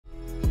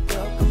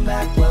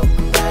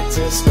welcome back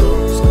to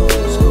school.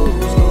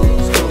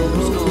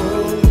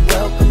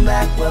 Welcome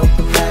back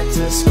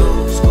to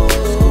school.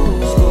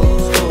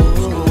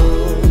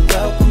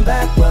 Welcome back to school. Welcome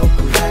back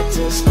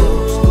to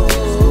school.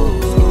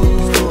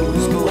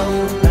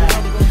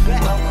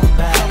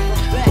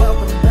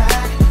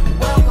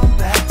 Welcome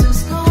back to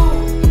school.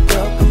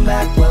 Welcome back to school. Welcome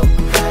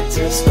back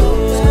to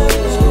school.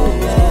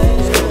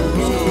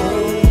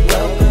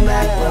 Welcome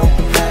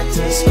back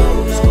to school.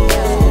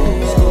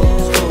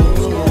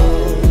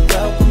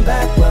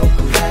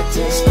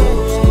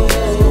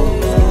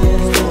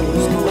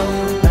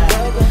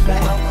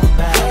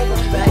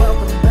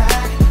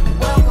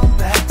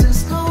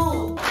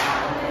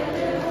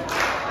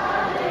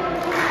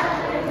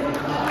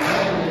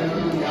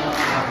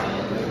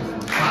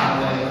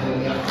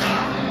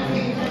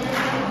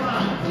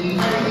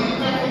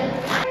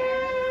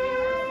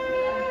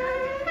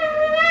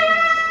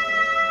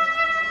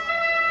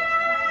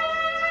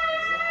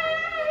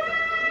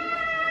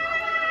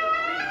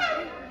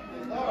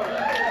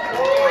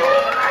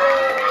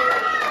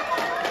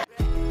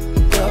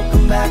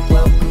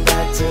 Welcome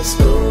back to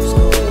school.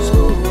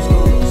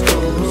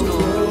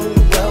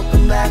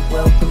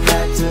 Welcome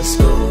back to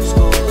school.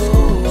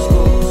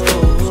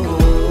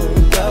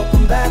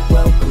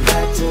 Welcome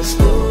back to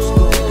school.